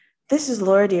This is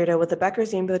Laura Dierda with the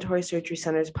Becker's Ambulatory Surgery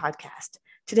Center's podcast.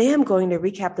 Today I'm going to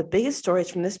recap the biggest stories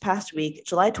from this past week,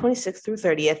 July 26th through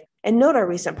 30th, and note our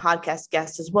recent podcast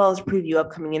guests as well as preview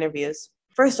upcoming interviews.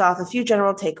 First off, a few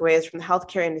general takeaways from the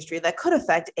healthcare industry that could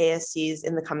affect ASCs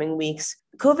in the coming weeks.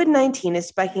 COVID-19 is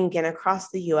spiking again across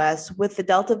the U.S., with the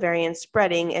Delta variant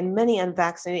spreading and many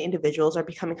unvaccinated individuals are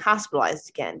becoming hospitalized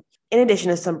again. In addition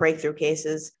to some breakthrough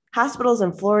cases, hospitals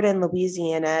in Florida and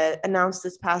Louisiana announced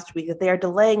this past week that they are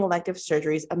delaying elective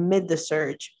surgeries amid the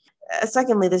surge.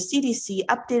 Secondly, the CDC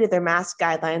updated their mask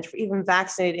guidelines for even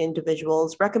vaccinated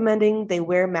individuals, recommending they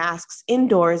wear masks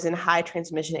indoors in high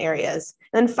transmission areas.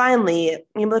 And finally,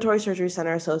 Ambulatory Surgery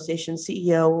Center Association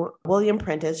CEO William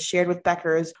Prentice shared with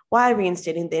Becker's why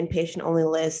reinstating the inpatient-only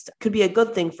list could be a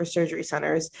good thing for surgery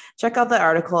centers. Check out the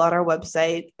article on our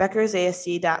website,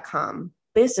 beckersasc.com.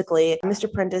 Basically, Mr.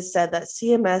 Prentice said that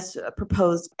CMS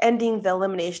proposed ending the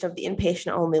elimination of the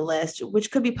inpatient-only list,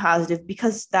 which could be positive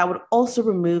because that would also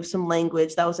remove some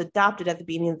language that was adopted at the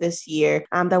beginning of this year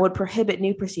that would prohibit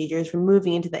new procedures from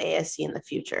moving into the ASC in the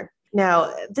future.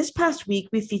 Now, this past week,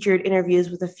 we featured interviews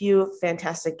with a few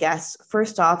fantastic guests.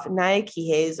 First off, Naya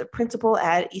Kihei, a principal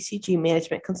at ECG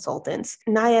Management Consultants.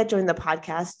 Naya joined the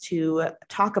podcast to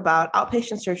talk about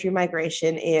outpatient surgery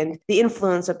migration and the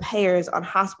influence of payers on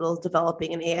hospitals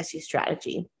developing an ASC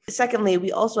strategy. Secondly,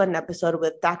 we also had an episode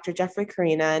with Dr. Jeffrey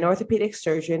Carina, an orthopedic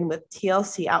surgeon with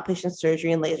TLC Outpatient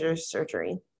Surgery and Laser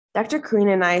Surgery. Dr.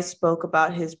 Carina and I spoke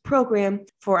about his program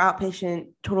for outpatient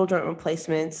total joint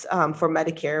replacements for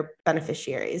Medicare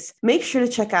beneficiaries. Make sure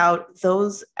to check out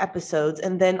those episodes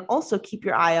and then also keep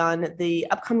your eye on the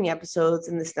upcoming episodes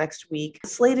in this next week.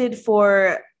 Slated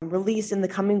for release in the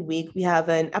coming week, we have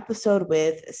an episode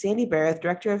with Sandy Barrett,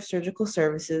 Director of Surgical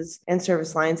Services and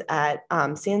Service Lines at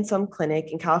Sansum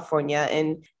Clinic in California,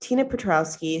 and Tina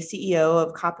Petrowski, CEO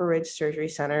of Copper Ridge Surgery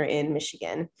Center in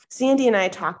Michigan. Sandy and I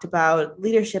talked about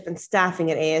leadership and staffing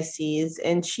at ASCs,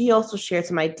 and she also shared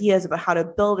some ideas about how to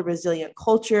build a resilient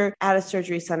culture at a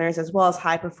surgery centers as well as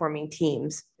high-performing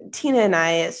teams. Tina and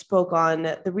I spoke on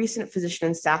the recent physician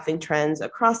and staffing trends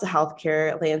across the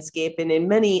healthcare landscape and in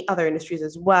many other industries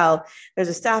as well. There's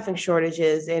a staffing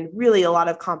shortages and really a lot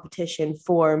of competition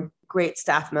for great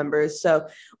staff members. So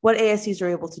what ASCs are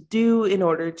able to do in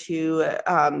order to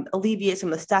alleviate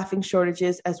some of the staffing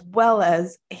shortages, as well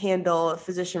as handle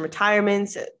physician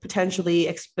retirements, potentially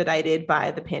expedited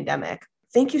by the pandemic.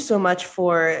 Thank you so much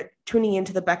for tuning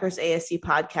into the Becker's ASC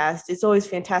podcast. It's always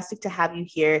fantastic to have you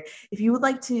here. If you would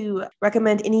like to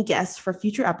recommend any guests for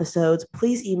future episodes,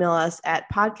 please email us at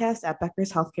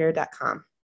podcast@beckershealthcare.com.